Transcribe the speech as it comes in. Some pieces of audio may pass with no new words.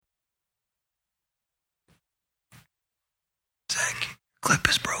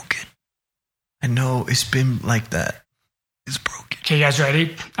Oh, it's been like that. It's broken. Okay, you guys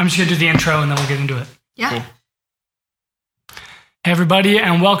ready? I'm just going to do the intro and then we'll get into it. Yeah. Cool. Hey, everybody,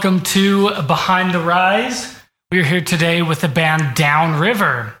 and welcome to Behind the Rise. We're here today with the band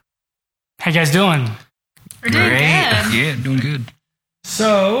Downriver. How you guys doing? We're doing good. Yeah, doing good.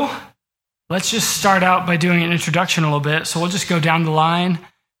 So, let's just start out by doing an introduction a little bit. So we'll just go down the line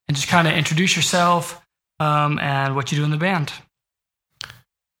and just kind of introduce yourself and what you do in the band.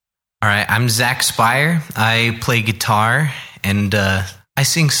 All right, I'm Zach Spire. I play guitar and I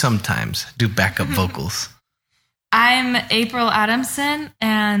sing sometimes, do backup vocals. I'm April Adamson,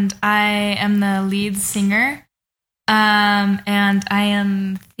 and I am the lead singer. And I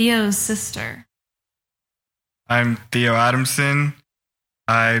am Theo's sister. I'm Theo Adamson.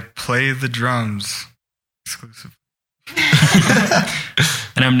 I play the drums exclusively.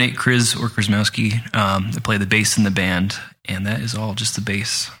 And I'm Nate Kriz, or Krizmowski. I play the bass in the band, and that is all just the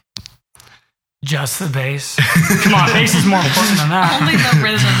bass. Just the bass. Come on, bass is more important than that. Only the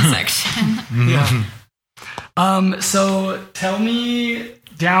rhythm section. Yeah. So tell me, you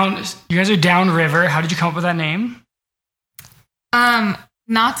guys are Downriver. How did you come up with that name?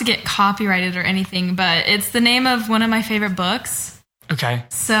 Not to get copyrighted or anything, but it's the name of one of my favorite books. Okay.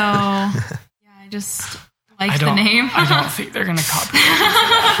 So, yeah, I just like the name. I don't think they're going to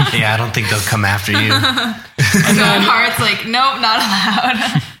copyright. Yeah, I don't think they'll come after you. And then Heart's like, nope, not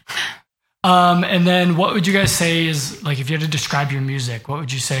allowed. And then what would you guys say is, like, if you had to describe your music, what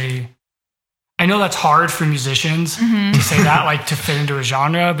would you say? I know that's hard for musicians to say that, like, to fit into a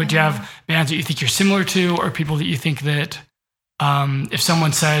genre, but do you have bands that you think you're similar to, or people that you think that, if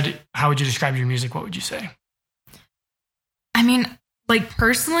someone said, how would you describe your music, what would you say? I mean, like,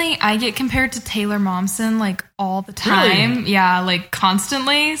 personally, I get compared to Taylor Momsen, like, all the time. Really? Yeah, like,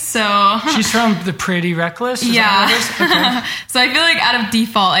 constantly. So She's from The Pretty Reckless? Is yeah. that what it is? Okay. So I feel like out of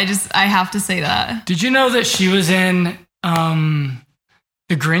default, I have to say that. Did you know that she was in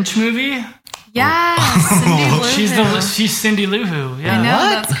the Grinch movie? Yeah, Cindy Lou Who. She's Cindy Lou Who. Yeah. I know,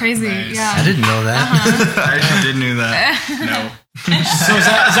 What? that's crazy. Nice. Yeah. I didn't know that. I actually did know that. No. So is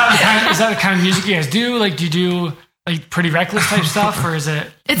that the kind of music you guys do? Like, do you do like Pretty Reckless type stuff, or is it?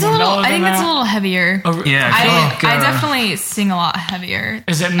 It's a more little. mellow I think than it's a that? little heavier. Oh, Yeah, I definitely sing a lot heavier.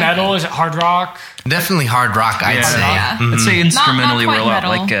 Is it metal? Is it hard rock? Definitely hard rock, I'd Yeah. say. Yeah. I'd say instrumentally Not we're a lot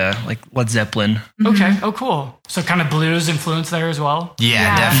quite like Led Zeppelin. Okay. Oh, cool. So kind of blues influence there as well. Yeah,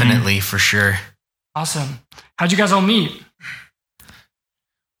 Yeah. definitely, for sure. Awesome. How'd you guys all meet?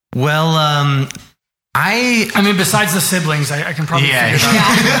 Well, I mean, besides the siblings, I can probably Yeah. figure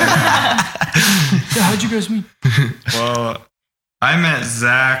it out. Yeah, how'd you guys meet? Well, I met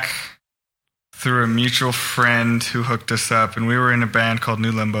Zach through a mutual friend who hooked us up, and we were in a band called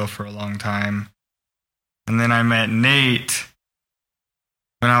New Limbo for a long time. And then I met Nate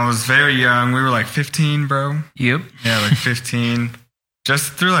when I was very young. We were like 15, bro. Yep. Yeah, like 15.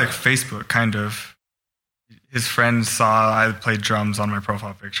 Just through like Facebook, kind of. His friend saw I played drums on my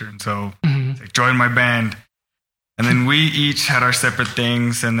profile picture, and so Mhm. he's like, join my band. And then we each had our separate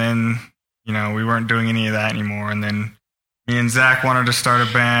things, and then, you know, we weren't doing any of that anymore. And then me and Zach wanted to start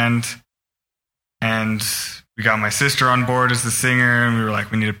a band, and we got my sister on board as the singer, and we were like,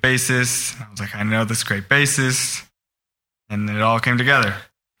 we need a bassist. And I was like, I know this great bassist. And then it all came together.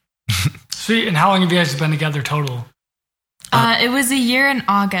 Sweet. And how long have you guys been together total? It was a year in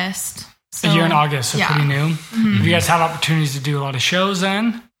August. So, A year in August, so yeah. pretty new. Have you guys had opportunities to do a lot of shows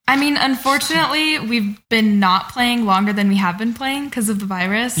then? I mean, unfortunately, we've been not playing longer than we have been playing because of the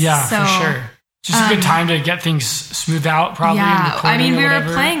virus. Yeah, so, for sure. Just a good time to get things smoothed out, probably. and Yeah, I recording mean, or we were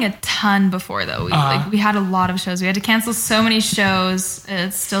whatever. playing a ton before, though. We had a lot of shows. We had to cancel so many shows.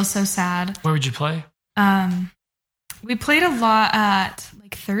 It's still so sad. Where would you play? We played a lot at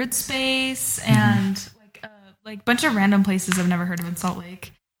like Third Space and like a bunch of random places I've never heard of in Salt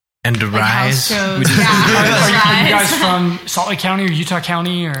Lake. And to Like house Rise. shows. Are you guys Rise. from Salt Lake County or Utah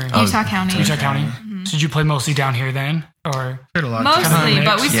County or Utah County. Utah County? So did you play mostly down here then, or Played a lot. Mostly, Kinda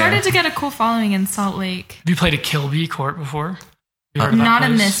but we mix. started to get a cool following in Salt Lake. have you played at Kilby Court before? You heard of that Not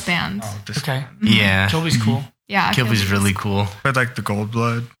in place? this band. Oh, this Okay, Yeah. Kilby's cool. Yeah. Kilby's really cool. played like the Gold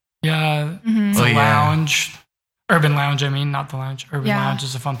Blood. Yeah, Mhm. the Oh, yeah. lounge, urban lounge. I mean, not the lounge. Urban Yeah. lounge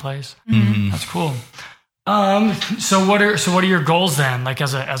is a fun place. Mhm. That's cool. So what are your goals then? Like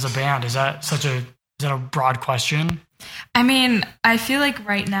as a band, is that a broad question? I mean, I feel like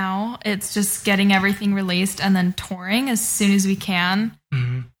right now it's just getting everything released and then touring as soon as we can.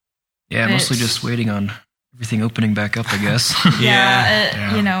 Mhm. Yeah, mostly It's- just waiting on everything opening back up, I guess.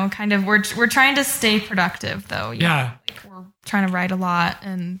 Yeah. You know, kind of. We're trying to stay productive though. You know, Yeah. like we're trying to write a lot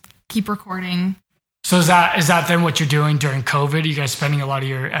and keep recording. So is that then what you're doing during COVID? Are you guys spending a lot of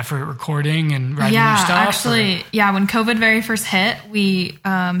your effort recording and writing new stuff? Actually, when COVID very first hit, we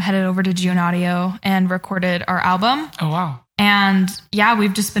headed over to June Audio and recorded our album. Oh, wow. And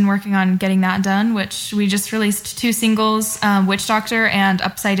we've just been working on getting that done, which we just released 2 singles, Witch Doctor and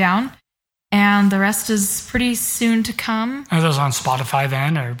Upside Down. And the rest is pretty soon to come. Are those on Spotify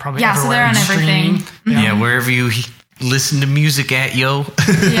then, or probably everywhere? Yeah, so they're on everything. Mm-hmm. Yeah, wherever you listen to music at, yo.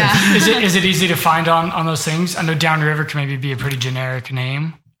 Yeah. Is it easy to find on those things? I know Downriver can maybe be a pretty generic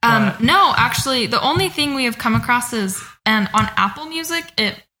name. No, actually, the only thing we have come across is, and on Apple Music,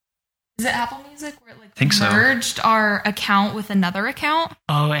 is it Apple Music where it merged our account with another account?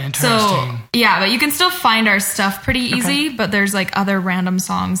 Oh, interesting. So but you can still find our stuff pretty easy, but there's other random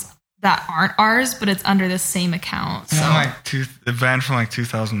songs that aren't ours, but it's under the same account. So the band from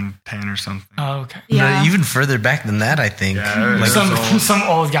 2010 or something. Oh, okay. Yeah. No, even further back than that, I think. Yeah, some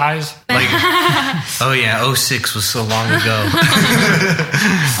old guys. 06 was so long ago.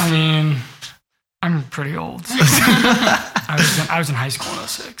 I mean, I'm pretty old. So. I was in high school in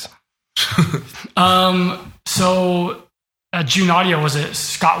 06. So at June Audio, was it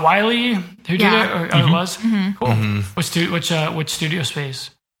Scott Wiley who did it? Or, it was? Mm-hmm. Cool. Mm-hmm. Which studio space?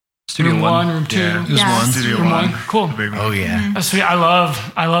 Studio room 1, room 2. Yeah. It was 1. Studio room 1. Cool. Oh, yeah. That's sweet. I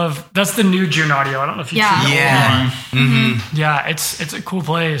love, that's the new June Audio. I don't know if you've seen it. Yeah. Mm-hmm. Yeah, it's a cool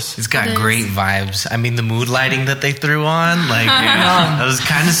place. It's got great vibes. I mean, the mood lighting that they threw on, that was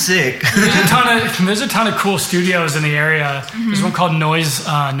kind of sick. There's a ton of cool studios in the area. Mm-hmm. There's one called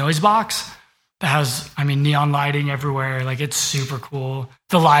Noisebox that has, neon lighting everywhere. It's super cool.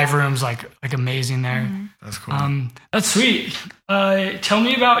 The live room's amazing there. Mm-hmm. That's cool. That's sweet. Tell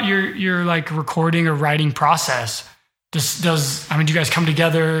me about your recording or writing process. Do you guys come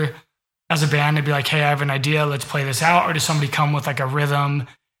together as a band and be like, hey, I have an idea, let's play this out? Or does somebody come with a rhythm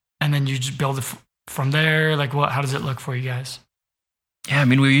and then you just build it from there? How does it look for you guys? Yeah,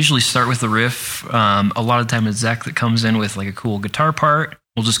 we usually start with the riff. A lot of the time it's Zach that comes in with a cool guitar part.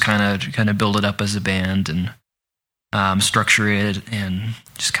 We'll just kind of build it up as a band and structure it and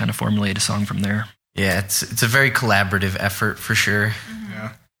just kind of formulate a song from there. Yeah, it's a very collaborative effort for sure. Mm-hmm.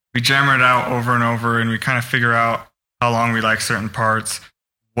 Yeah, we jam it out over and over, and we kind of figure out how long we like certain parts,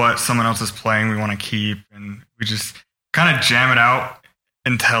 what someone else is playing we want to keep, and we just kind of jam it out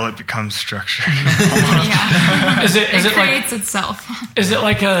until it becomes structured. It creates itself. Is it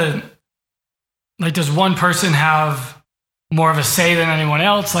does one person have more of a say than anyone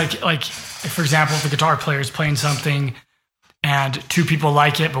else? For example, if the guitar player is playing something and 2 people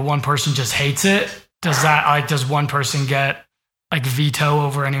like it, but one person just hates it, does one person get veto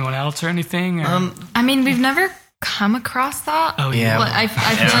over anyone else or anything? Or? We've never come across that. Oh yeah. I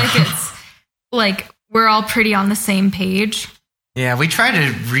feel it's we're all pretty on the same page. Yeah, we try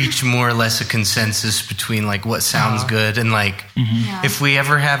to reach more or less a consensus between what sounds good and if we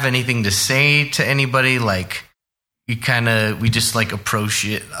ever have anything to say to anybody, we just approach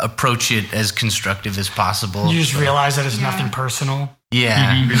it as constructive as possible. You just realize that it's nothing personal.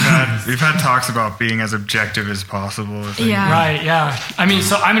 Yeah. Mm-hmm. We've had talks about being as objective as possible. Yeah. Right. Yeah.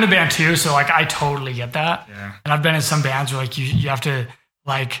 So I'm in a band too, so I totally get that. Yeah. And I've been in some bands where you have to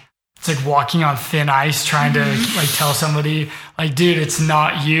it's walking on thin ice trying to tell somebody dude, it's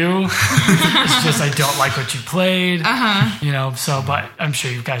not you. It's just I don't like what you played. So but I'm sure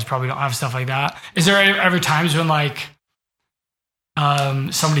you guys probably don't have stuff like that. Is there ever times when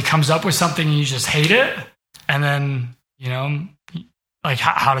somebody comes up with something and you just hate it, and then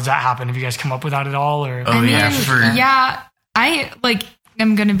how does that happen? Have you guys come up with that at all? Or I'm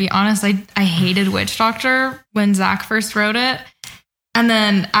gonna be honest, I hated Witch Doctor when Zach first wrote it. And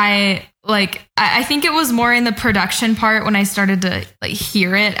then I think it was more in the production part when I started to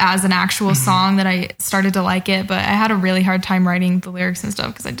hear it as an actual song that I started to like it. But I had a really hard time writing the lyrics and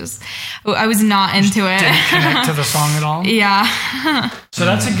stuff because I was not into it. Didn't connect to the song at all. Yeah. So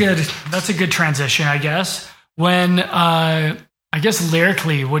that's a good transition, I guess. When I guess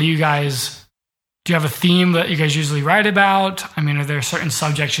lyrically, do you have a theme that you guys usually write about? Are there certain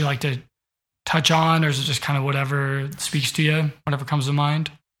subjects you like to touch on, or is it just kind of whatever speaks to you, whatever comes to mind?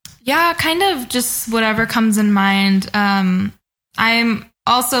 Yeah, kind of just whatever comes in mind. I'm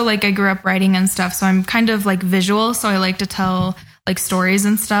also I grew up writing and stuff, so I'm kind of visual, so I like to tell stories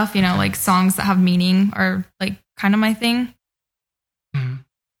and stuff, songs that have meaning are kind of my thing. Mm-hmm.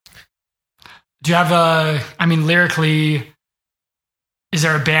 Do you have lyrically, is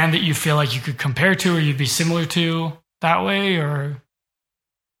there a band that you feel like you could compare to or you'd be similar to that way, or?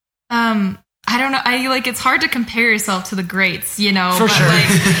 I don't know. It's hard to compare yourself to the greats, For sure.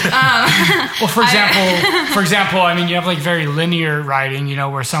 Well, for example, you have very linear writing,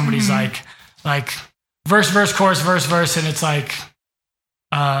 where somebody's verse, chorus, verse, and it's like,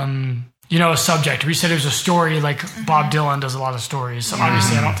 a subject. We said it was a story, like Bob Dylan does a lot of stories. So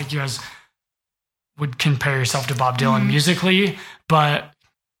obviously I don't think you guys would compare yourself to Bob Dylan musically, but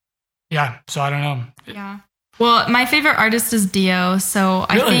yeah, so I don't know. Yeah. Well, my favorite artist is Dio. So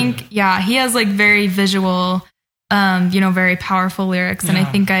Really? I think, he has like very visual, very powerful lyrics. And I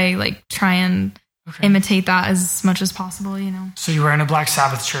think I like try and imitate that as much as possible, So you're wearing a Black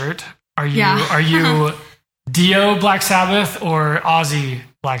Sabbath shirt. Are you Yeah. are you Dio Black Sabbath or Ozzy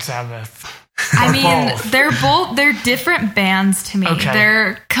Black Sabbath? I Or mean, both? they're different bands to me. Okay.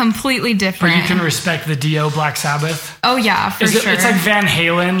 They're completely But different. you can respect the Dio Black Sabbath. Oh yeah, for sure. It's like Van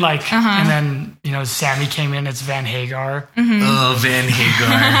Halen, and then Sammy came in. It's Van Hagar. Oh, Van Hagar.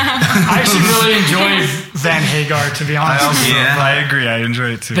 I actually really enjoyed Van Hagar, to be honest. I agree. I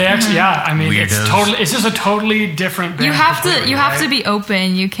enjoy it too. They actually, I mean, Weirdos. it's just a totally different band. you have to completely, right? be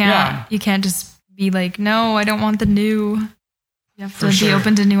open. You can't just be like, no, I don't want the new. You have to be sure.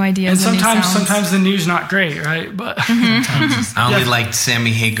 open to new ideas. And new sounds. sometimes the news not great, right? But I only liked Sammy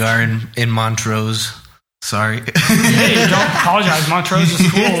Hagar in Montrose. Sorry. hey, don't apologize. Montrose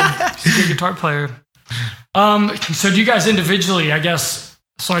is cool. He's a good guitar player. So do you guys individually, I guess,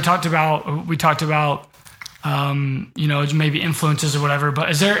 so we talked about, maybe influences or whatever,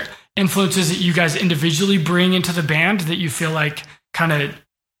 but is there influences that you guys individually bring into the band that you feel like kind of,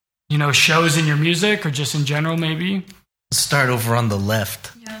 shows in your music or just in general, maybe? Start over on the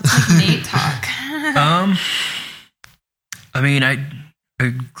left. Yeah, it's like Nate talk. I mean, I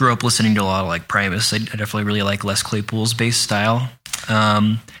grew up listening to a lot of like Primus. I definitely really like Les Claypool's bass style.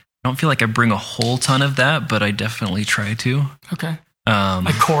 I don't feel like I bring a whole ton of that, but I definitely try to. Okay.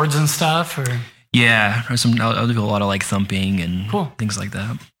 Like chords and stuff, or yeah, I'll do a lot of like thumping and Cool. things like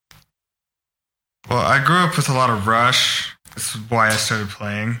that. Well, I grew up with a lot of Rush. This is why I started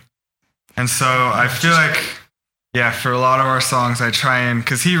playing. And so I feel like, for a lot of our songs, I try and,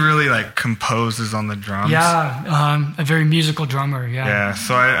 because he really like composes on the drums. Yeah, a very musical drummer. Yeah,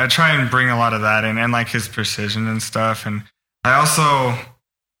 so I try and bring a lot of that in and like his precision and stuff. And I also,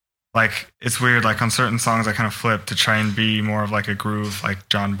 like, it's weird, like on certain songs, I kind of flip to try and be more of like a groove, like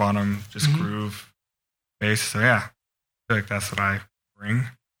John Bonham, just groove bass. So yeah, I feel like that's what I bring.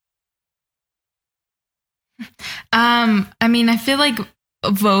 I mean, I feel like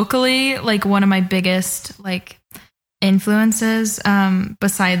vocally, like one of my biggest like influences,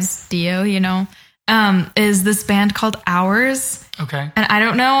 besides Dio, is this band called Hours. Okay. And I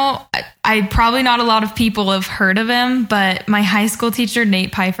don't know, I probably not a lot of people have heard of him, but my high school teacher,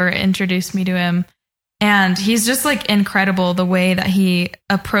 Nate Pfeiffer, introduced me to him. And he's just like incredible the way that he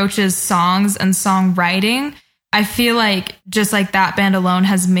approaches songs and songwriting. I feel like just like that band alone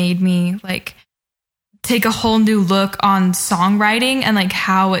has made me like take a whole new look on songwriting and like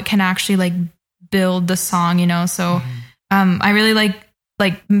how it can actually like build the song, So I really like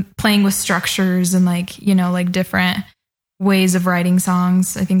playing with structures and like, like different ways of writing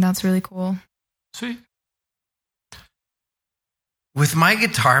songs. I think that's really cool. Sweet. With my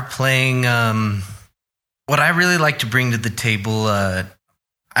guitar playing, what I really like to bring to the table, I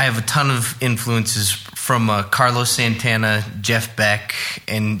have a ton of influences from Carlos Santana, Jeff Beck,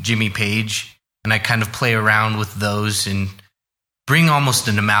 and Jimmy Page. And I kind of play around with those and bring almost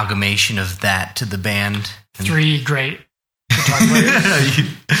an amalgamation of that to the band. And 3 great guitar players.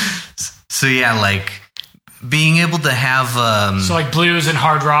 So yeah, like being able to have so like blues and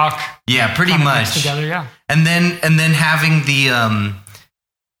hard rock. Yeah, pretty kind of much mixed together. Yeah. And then having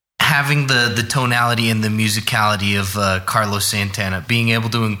the tonality and the musicality of Carlos Santana, being able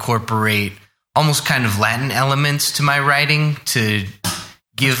to incorporate almost kind of Latin elements to my writing to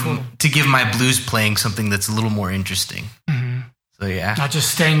give my blues playing something that's a little more interesting. So yeah, not just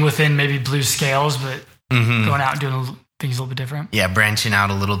staying within maybe blues scales, but going out and doing things a little bit different. Yeah, branching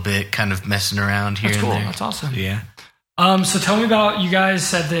out a little bit, kind of messing around here. That's cool. And there. That's awesome. Yeah. So tell me about, you guys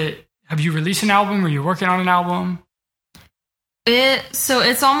said that, have you released an album? Or you working on an album? So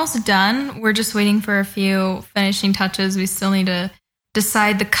it's almost done. We're just waiting for a few finishing touches. We still need to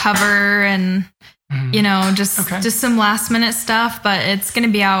decide the cover and just some last minute stuff, but it's going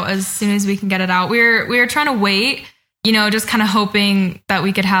to be out as soon as we can get it out. We're trying to wait, just kind of hoping that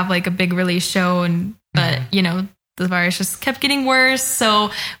we could have like a big release show, but the virus just kept getting worse.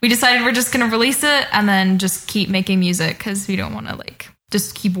 So we decided we're just going to release it and then just keep making music because we don't want to like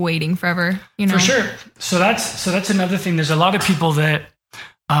just keep waiting forever, For sure. So that's another thing. There's a lot of people that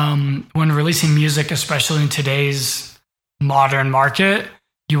when releasing music, especially in today's modern market,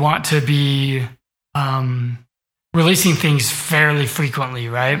 you want to be releasing things fairly frequently,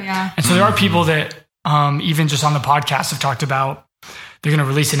 right? Yeah. And so there are people that even just on the podcast have talked about they're going to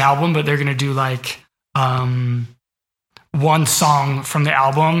release an album, but they're going to do like one song from the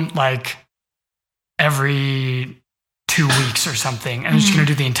album like every 2 weeks or something, and I'm just going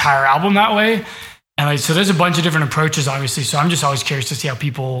to do the entire album that way. And like, so there's a bunch of different approaches, obviously. So I'm just always curious to see how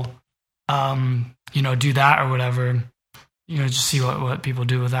people, do that or whatever, just see what people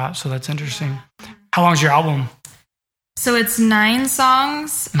do with that. So that's interesting. How long's your album? So it's 9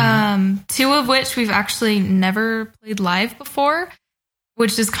 songs, 2 of which we've actually never played live before,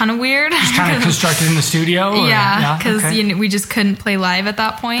 which is kind of weird. Just kind of constructed in the studio? Or? Yeah, because we just couldn't play live at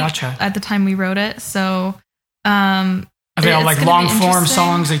that point. Gotcha. At the time we wrote it. So are they all like long form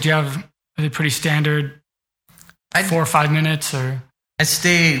songs? Like, are they pretty standard 4 or 5 minutes or? They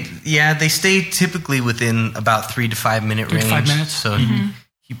stay typically within about 3 to 5 minute range. 5 minutes. So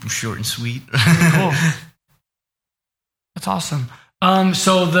keep them short and sweet. Cool. That's awesome.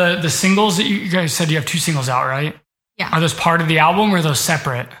 So the singles that you guys said you have 2 singles out, right? Yeah. Are those part of the album or are those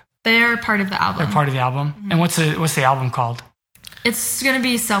separate? They're part of the album. They're part of the album. And what's the album called? It's going to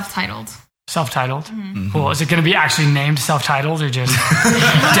be self-titled. Self-titled? Cool. Is it going to be actually named self-titled or just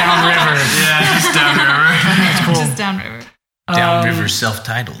Downriver? Yeah, just Downriver. That's cool. Just Downriver. Downriver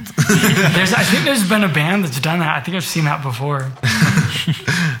self-titled. I think there's been a band that's done that. I think I've seen that before.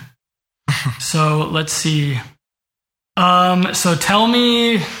 So let's see. So tell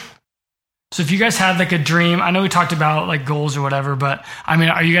me, so if you guys had like a dream, I know we talked about like goals or whatever, but I mean,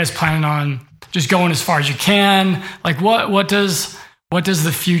 are you guys planning on just going as far as you can? Like what does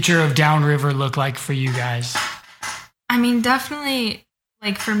the future of Downriver look like for you guys? I mean, definitely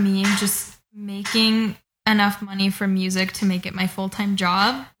like for me, just making enough money from music to make it my full-time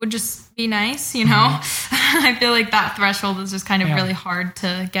job would just be nice, I feel like that threshold is just kind of really hard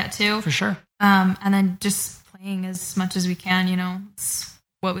to get to. For sure. And then just playing as much as we can, it's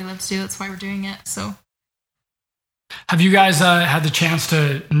what we love to do. That's why we're doing it. So have you guys had the chance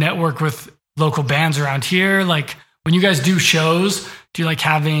to network with local bands around here? Like when you guys do shows, do you like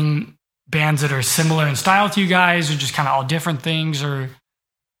having bands that are similar in style to you guys or just kind of all different things, or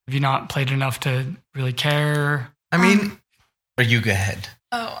have you not played enough to really care? I mean, or you go ahead.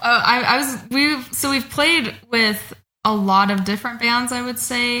 We've played with a lot of different bands, I would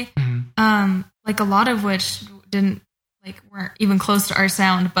say. Like a lot of which weren't even close to our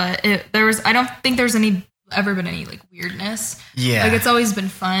sound, but I don't think there's ever been any like weirdness. Yeah. Like it's always been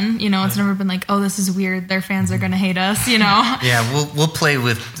fun, it's never been like, oh, this is weird, their fans are gonna hate us, Yeah, we'll play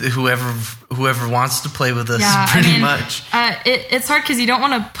with whoever wants to play with us pretty much. It's hard because you don't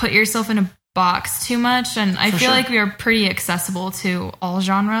want to put yourself in a box too much, and I feel like we are pretty accessible to all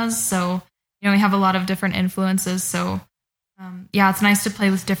genres, so we have a lot of different influences, so it's nice to play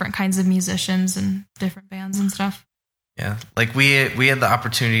with different kinds of musicians and different bands and stuff. Yeah, like we had the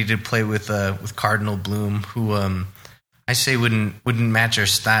opportunity to play with Cardinal Bloom, who I say wouldn't match our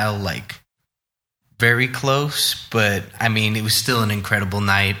style like very close, but I mean it was still an incredible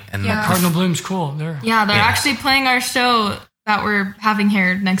night. And Cardinal Bloom's cool. They're actually playing our show that we're having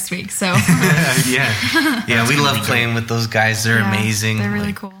here next week. So we love playing with those guys. They're amazing. They're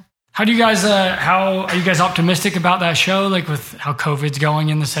really cool. How do you guys? How are you guys optimistic about that show? Like with how COVID's going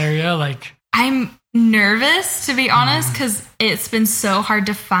in this area, like I'm nervous, to be honest, because it's been so hard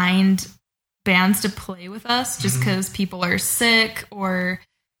to find bands to play with us just because people are sick or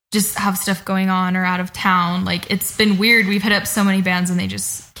just have stuff going on or out of town. Like it's been weird. We've hit up so many bands and they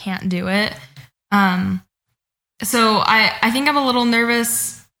just can't do it. So I think I'm a little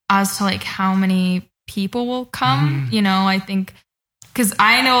nervous as to like how many people will come. I think because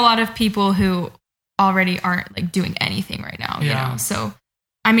I know a lot of people who already aren't like doing anything right now. So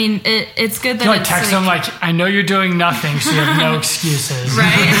I mean, it's good that you text them like, I know you're doing nothing, so you have no excuses.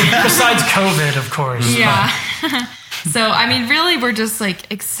 Right. Besides COVID, of course. Yeah. So, I mean, really, we're just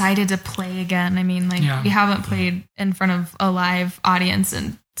like excited to play again. I mean, like we haven't played in front of a live audience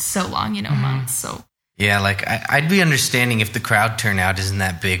in so long, months. So. Yeah, like I'd be understanding if the crowd turnout isn't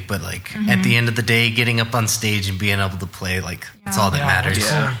that big, but like at the end of the day, getting up on stage and being able to play, like that's all that matters.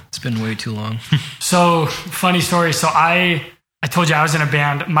 Yeah, it's been way too long. So, funny story. So I told you I was in a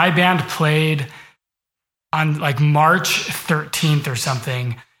band. My band played on like March 13th or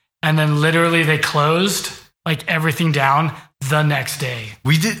something. And then literally they closed like everything down the next day.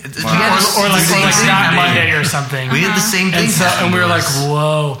 We did. Or like that Monday or something. We had the same thing. And we were like,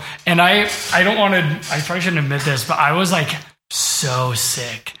 whoa. And I probably shouldn't admit this, but I was like so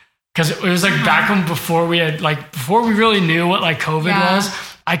sick. Because it was like back when before we really knew what like COVID was,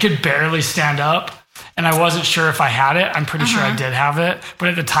 I could barely stand up. And I wasn't sure if I had it. I'm pretty sure I did have it. But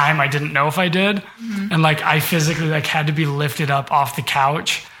at the time, I didn't know if I did. And like I physically like had to be lifted up off the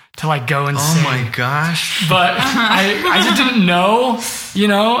couch to like go and Oh sing. my gosh. But I just didn't know, you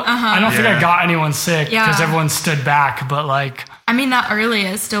know? I don't think I got anyone sick because everyone stood back, but like... I mean, that early,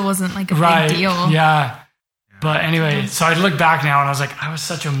 it still wasn't like a big deal. Yeah. But anyway, so I look back now and I was like, I was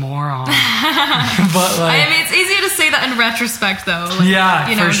such a moron. But like... I mean, it's easy to say that in retrospect, though. Like, yeah,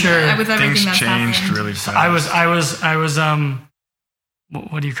 you know, for sure. With everything Things that's changed happened. really fast. I was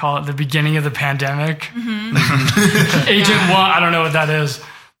what do you call it? The beginning of the pandemic. Agent 1, I don't know what that is.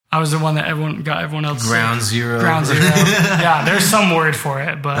 I was the one that got everyone else Ground sick. zero. Ground zero. Yeah, there's some word for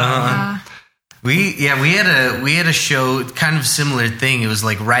it, but we had a show, kind of similar thing. It was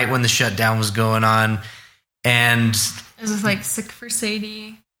like right when the shutdown was going on, and it was like Sick for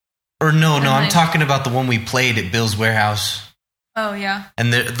Sadie. Or no, I'm talking about the one we played at Bill's Warehouse. Oh yeah.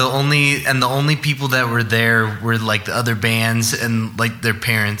 And the only people that were there were like the other bands and like their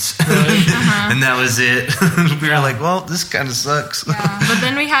parents, and that was it. We were like, well, this kind of sucks. Yeah, but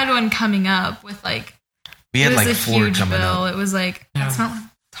then we had one coming up with like we had like a 4 huge coming bill. up. It was like that's not what I'm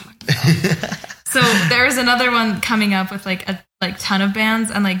talking about. So there was another one coming up with like a ton of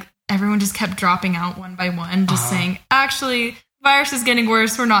bands, and like everyone just kept dropping out one by one, just saying, actually, virus is getting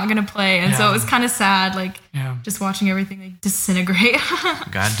worse, we're not gonna play. And so it was kind of sad, like just watching everything like disintegrate.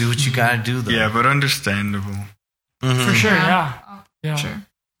 Gotta do what you gotta do, though. Yeah, but understandable. For sure. Yeah. Sure.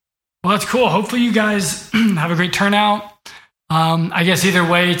 Well, that's cool. Hopefully you guys have a great turnout. I guess either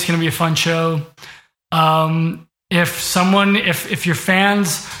way, it's gonna be a fun show. If your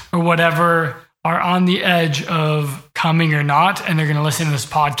fans or whatever are on the edge of coming or not, and they're gonna listen to this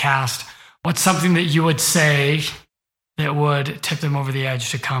podcast, what's something that you would say that would tip them over the edge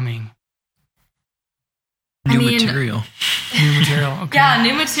to coming? New material. New material. Okay. Yeah,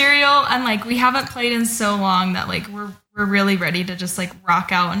 new material, and like we haven't played in so long that like we're really ready to just like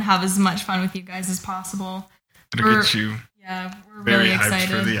rock out and have as much fun with you guys as possible. To get you we're very really hyped excited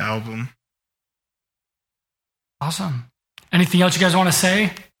for the album. Awesome. Anything else you guys want to say?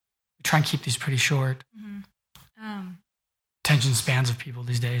 We try and keep these pretty short. Attention spans of people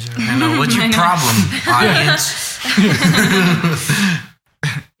these days are. I know. What's your problem, audience?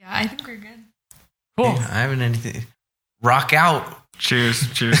 Yeah, I think we're good. Cool. Yeah, I haven't anything. Rock out. Cheers.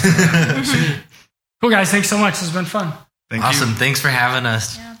 Cool, guys. Thanks so much. This has been fun. Thank you. Awesome. Thanks for having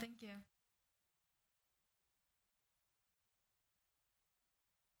us. Yeah.